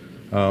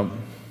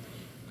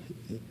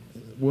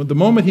 Well, the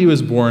moment he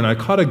was born, I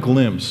caught a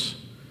glimpse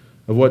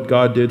of what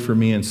God did for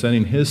me in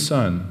sending His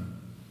Son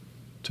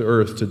to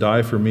earth to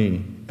die for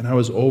me, and I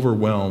was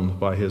overwhelmed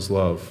by His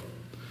love.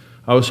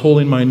 I was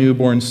holding my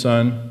newborn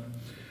son,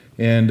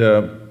 and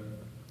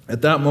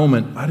at that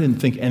moment, I didn't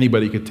think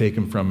anybody could take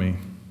him from me.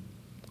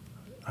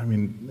 I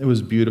mean, it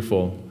was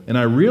beautiful. And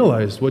I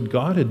realized what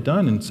God had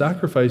done in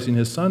sacrificing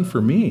His Son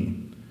for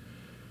me.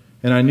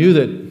 And I knew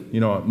that,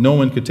 no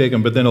one could take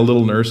him, but then a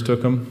little nurse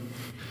took him,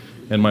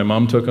 and my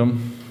mom took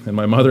him, and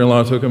my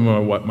mother-in-law took him,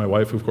 and my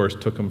wife, of course,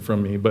 took him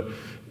from me. But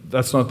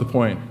that's not the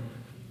point.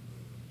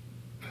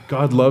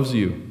 God loves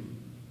you.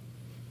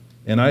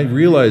 And I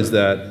realized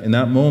that in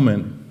that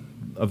moment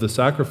of the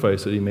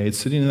sacrifice that he made,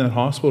 sitting in that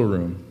hospital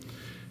room.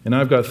 And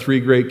I've got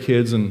 3 great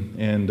kids,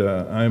 and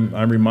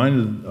I'm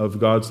reminded of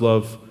God's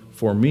love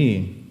for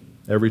me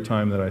every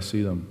time that I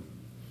see them.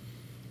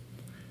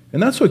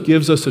 And that's what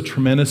gives us a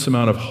tremendous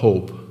amount of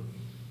hope.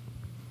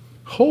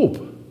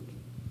 Hope.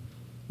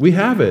 We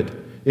have it.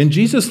 In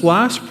Jesus'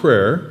 last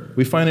prayer,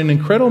 we find an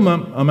incredible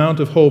amount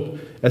of hope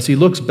as he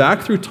looks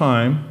back through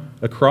time,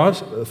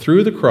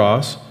 through the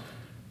cross.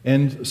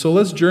 And so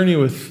let's journey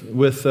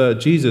with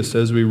Jesus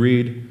as we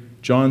read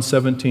John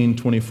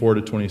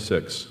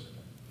 17:24-26.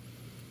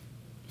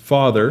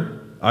 Father,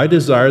 I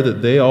desire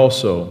that they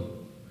also,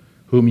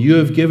 whom you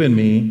have given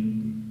me,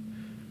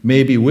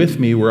 may be with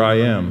me where I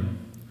am,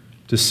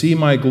 to see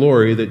my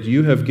glory that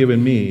you have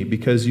given me,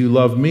 because you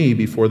loved me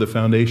before the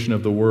foundation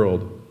of the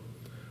world.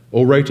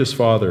 O righteous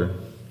Father,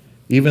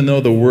 even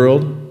though the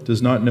world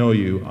does not know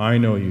you, I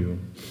know you,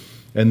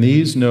 and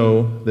these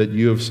know that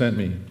you have sent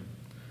me.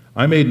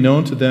 I made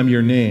known to them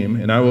your name,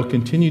 and I will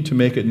continue to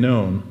make it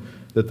known,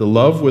 that the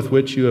love with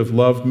which you have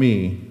loved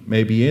me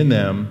may be in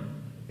them,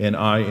 and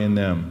I in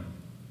them.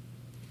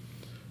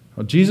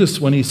 Now,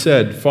 Jesus, when he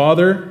said,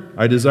 Father,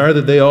 I desire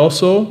that they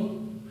also,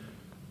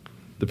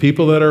 the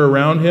people that are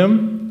around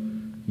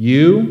him,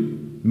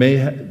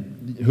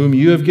 whom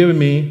you have given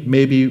me,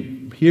 may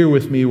be here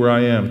with me where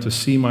I am, to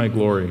see my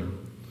glory.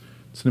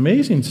 It's an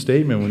amazing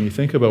statement when you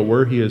think about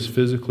where he is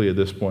physically at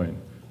this point.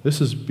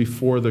 This is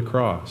before the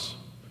cross.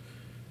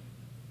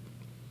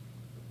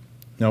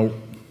 Now,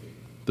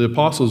 the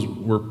apostles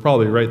were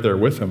probably right there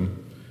with him.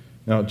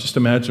 Now, just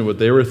imagine what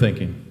they were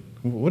thinking.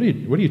 What are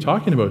you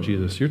talking about,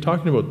 Jesus? You're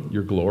talking about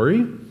your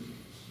glory?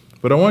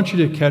 But I want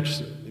you to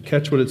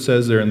catch what it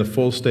says there in the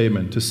full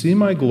statement. To see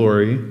my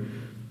glory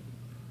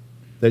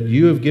that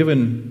you have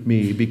given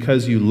me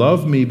because you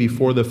loved me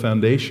before the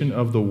foundation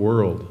of the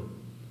world.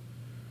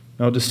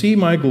 Now, to see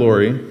my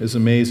glory is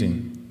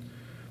amazing.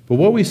 But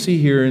what we see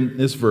here in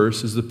this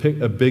verse is a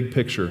big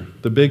picture,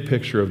 the big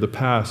picture of the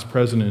past,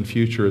 present, and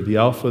future, the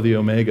Alpha, the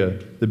Omega,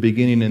 the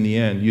beginning and the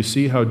end. You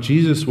see how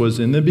Jesus was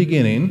in the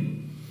beginning,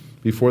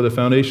 before the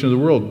foundation of the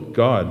world.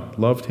 God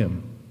loved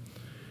him.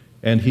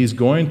 And he's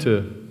going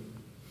to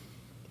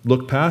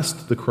look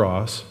past the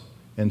cross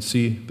and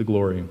see the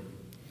glory.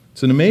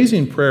 It's an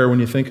amazing prayer when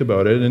you think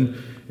about it.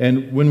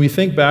 And when we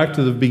think back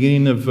to the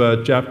beginning of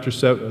chapter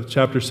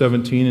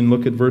 17 and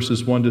look at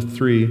verses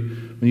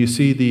 1-3, when you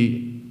see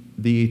the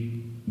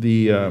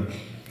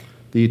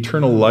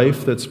eternal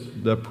life that's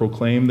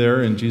proclaimed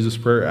there in Jesus'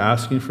 prayer,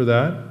 asking for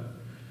that,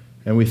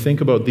 and we think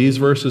about these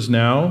verses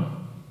now,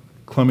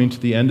 coming to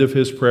the end of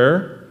his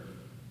prayer,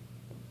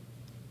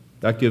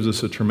 that gives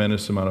us a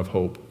tremendous amount of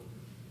hope.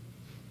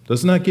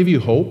 Doesn't that give you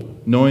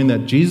hope, knowing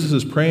that Jesus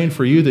is praying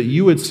for you that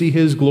you would see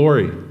his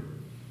glory?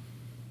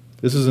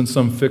 This isn't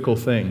some fickle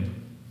thing.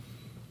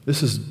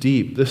 This is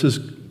deep. This is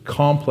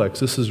complex.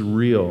 This is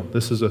real.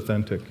 This is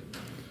authentic.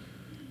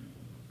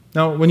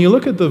 Now, when you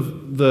look at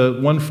the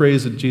one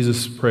phrase that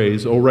Jesus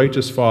prays, O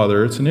righteous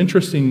Father, it's an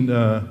interesting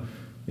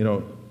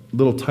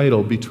little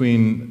title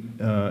between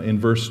in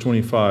verse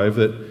 25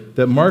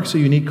 that marks a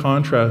unique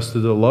contrast to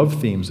the love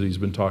themes that he's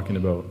been talking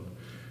about.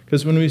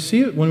 Because when we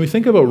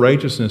think about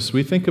righteousness,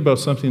 we think about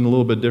something a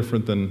little bit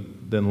different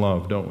than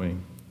love, don't we?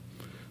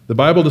 The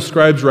Bible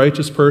describes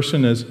righteous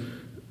person as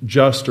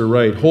just or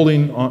right,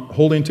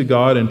 holding to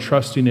God and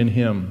trusting in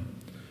him.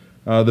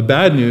 The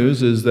bad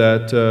news is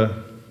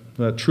that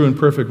true and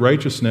perfect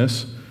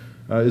righteousness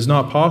is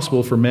not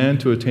possible for man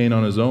to attain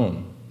on his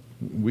own.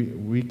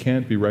 We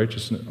can't be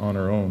righteous on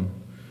our own.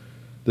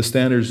 The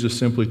standard is just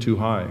simply too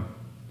high.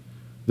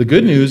 The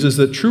good news is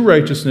that true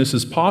righteousness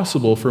is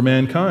possible for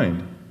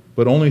mankind,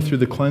 but only through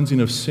the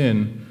cleansing of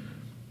sin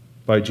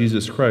by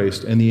Jesus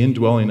Christ and the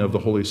indwelling of the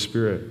Holy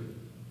Spirit.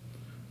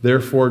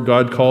 Therefore,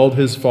 God called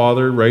his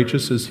Father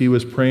righteous as he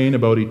was praying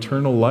about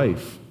eternal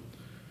life.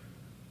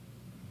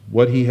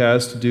 What he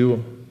has to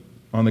do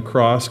on the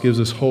cross gives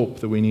us hope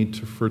that we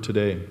need for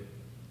today.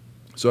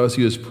 So as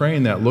he was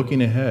praying that,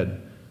 looking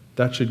ahead,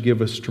 that should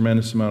give us a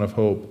tremendous amount of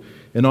hope.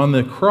 And on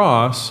the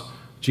cross,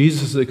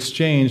 Jesus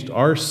exchanged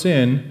our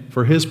sin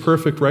for his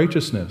perfect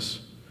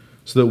righteousness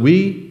so that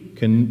we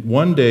can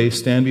one day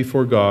stand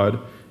before God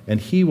and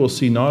he will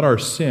see not our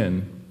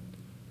sin,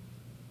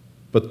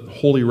 but the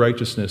holy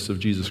righteousness of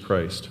Jesus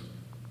Christ.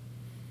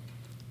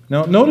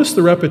 Now, notice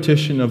the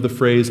repetition of the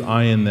phrase,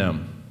 I and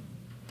them,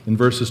 in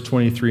verses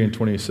 23 and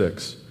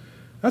 26.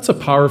 That's a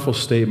powerful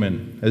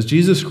statement, as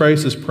Jesus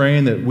Christ is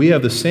praying that we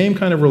have the same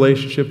kind of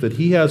relationship that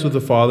he has with the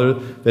Father,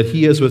 that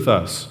he has with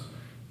us.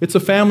 It's a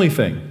family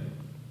thing.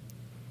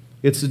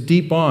 It's a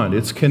deep bond.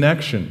 It's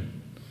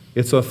connection.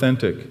 It's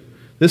authentic.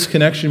 This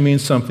connection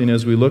means something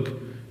as we look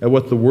at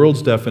what the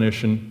world's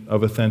definition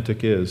of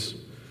authentic is.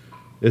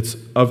 It's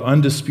of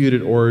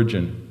undisputed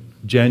origin,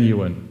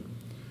 genuine,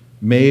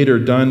 made or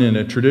done in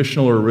a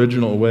traditional or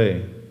original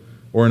way.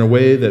 or in a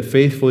way that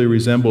faithfully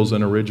resembles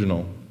an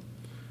original,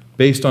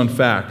 based on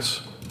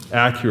facts,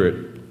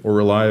 accurate or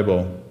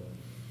reliable.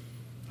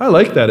 I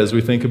like that as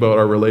we think about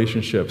our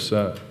relationships.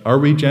 Are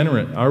we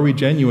genuine? Are we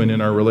genuine in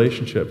our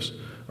relationships?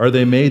 Are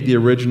they made the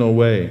original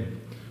way,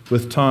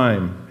 with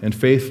time and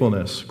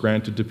faithfulness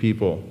granted to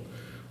people?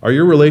 Are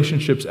your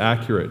relationships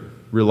accurate,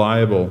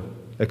 reliable,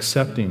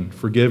 accepting,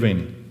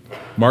 forgiving,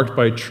 marked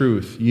by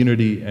truth,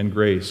 unity, and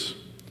grace?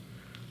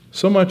 It's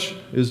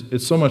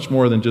so much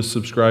more than just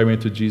subscribing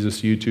to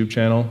Jesus' YouTube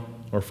channel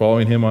or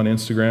following him on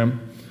Instagram.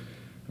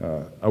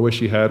 I wish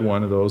he had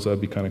one of those.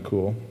 That'd be kind of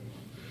cool.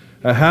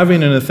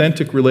 Having an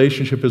authentic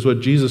relationship is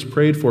what Jesus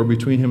prayed for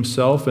between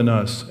himself and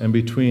us and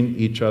between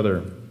each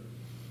other.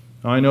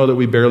 Now, I know that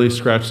we barely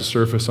scratched the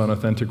surface on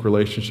authentic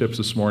relationships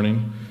this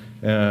morning.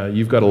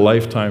 You've got a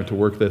lifetime to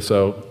work this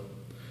out.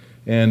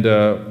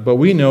 But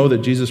we know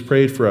that Jesus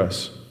prayed for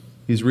us.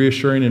 He's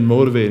reassuring and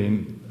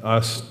motivating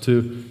us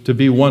to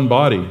be one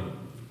body.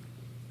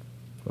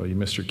 Oh, you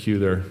missed your cue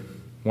there.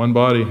 One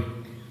body.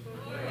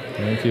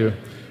 Thank you.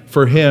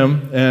 For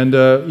him, and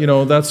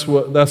that's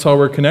how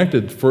we're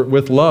connected,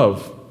 with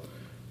love,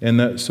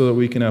 and so that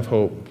we can have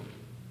hope.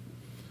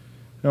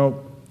 Now,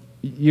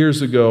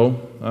 years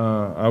ago,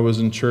 I was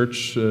in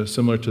church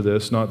similar to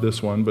this, not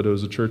this one, but it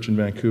was a church in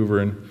Vancouver,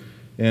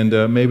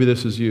 and maybe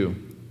this is you.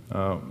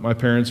 My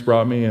parents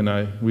brought me,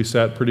 and we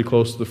sat pretty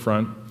close to the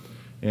front,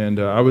 and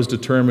I was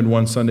determined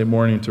one Sunday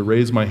morning to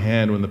raise my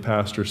hand when the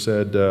pastor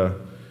said,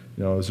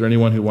 is there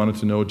anyone who wanted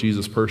to know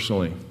Jesus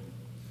personally?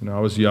 I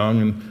was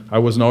young, and I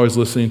wasn't always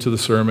listening to the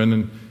sermon,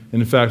 and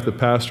in fact, the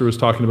pastor was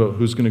talking about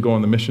who's going to go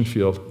on the mission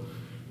field.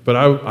 But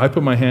I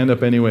put my hand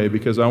up anyway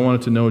because I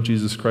wanted to know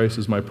Jesus Christ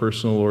as my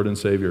personal Lord and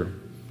Savior.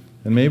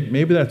 And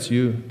maybe that's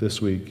you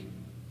this week.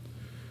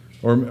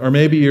 Or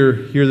maybe you're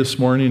here this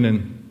morning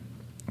and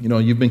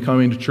you've been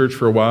coming to church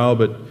for a while,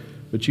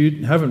 but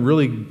you haven't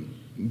really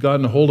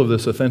gotten a hold of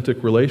this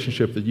authentic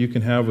relationship that you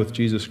can have with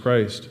Jesus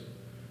Christ.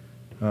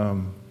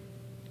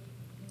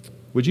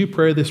 Would you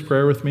pray this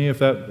prayer with me if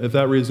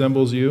that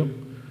resembles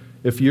you?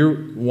 If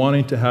you're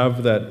wanting to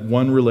have that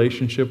one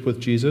relationship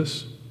with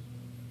Jesus,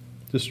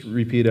 just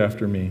repeat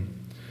after me.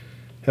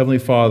 Heavenly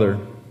Father,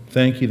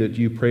 thank you that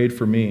you prayed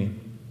for me,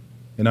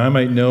 and I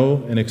might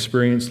know and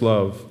experience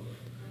love.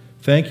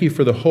 Thank you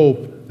for the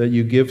hope that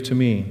you give to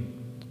me.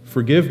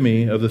 Forgive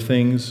me of the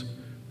things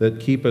that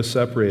keep us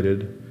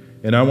separated,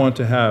 and I want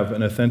to have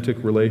an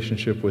authentic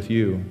relationship with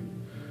you.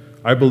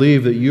 I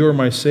believe that you are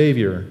my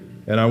Savior,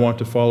 and I want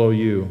to follow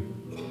you.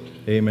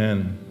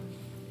 Amen.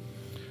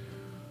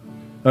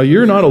 Now,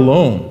 you're not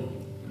alone.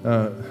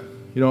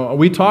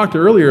 We talked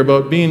earlier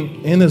about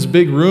being in this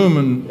big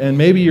room and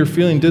maybe you're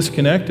feeling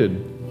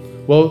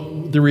disconnected. Well,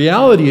 the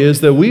reality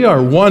is that we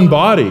are one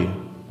body.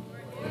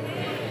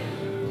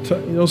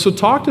 So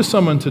talk to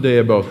someone today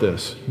about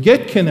this.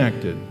 Get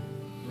connected.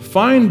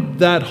 Find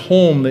that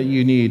home that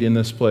you need in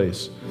this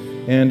place.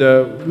 And,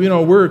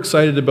 we're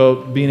excited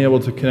about being able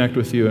to connect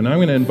with you. And I'm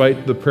going to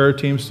invite the prayer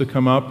teams to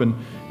come up. And,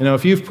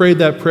 if you've prayed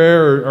that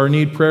prayer or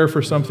need prayer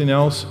for something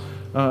else,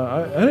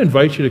 I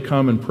invite you to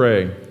come and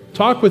pray.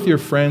 Talk with your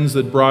friends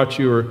that brought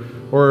you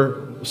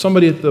or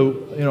somebody at the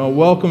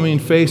welcoming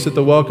face at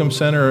the Welcome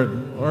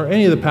Center or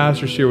any of the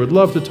pastors here would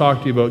love to talk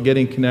to you about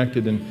getting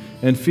connected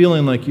and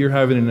feeling like you're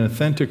having an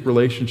authentic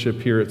relationship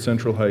here at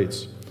Central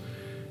Heights.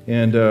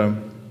 And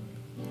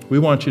we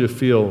want you to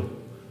feel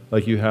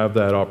like you have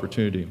that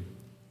opportunity.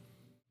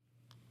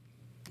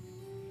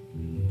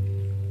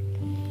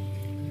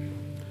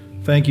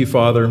 Thank you,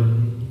 Father.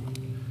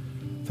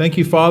 Thank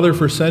you, Father,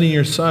 for sending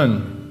your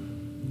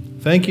Son.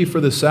 Thank you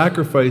for the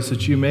sacrifice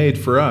that you made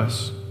for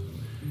us.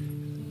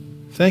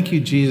 Thank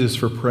you, Jesus,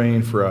 for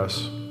praying for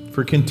us,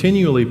 for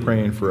continually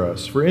praying for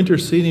us, for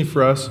interceding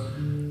for us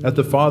at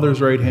the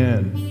Father's right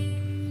hand.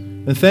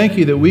 And thank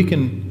you that we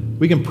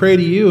can pray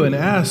to you and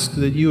ask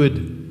that you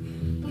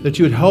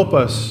would help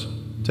us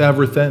to have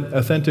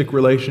authentic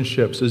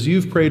relationships as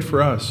you've prayed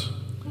for us,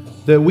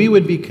 that we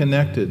would be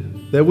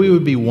connected, that we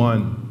would be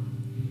one,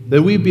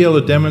 that we'd be able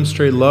to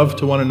demonstrate love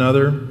to one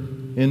another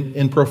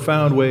in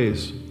profound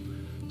ways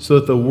so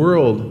that the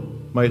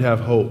world might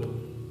have hope.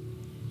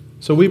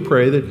 So we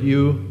pray that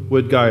you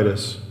would guide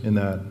us in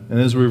that. And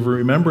as we've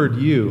remembered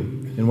you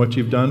and what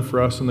you've done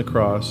for us on the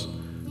cross,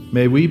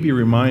 may we be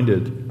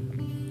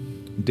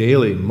reminded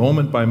daily,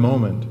 moment by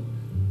moment,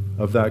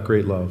 of that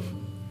great love.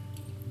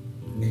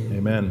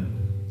 Amen.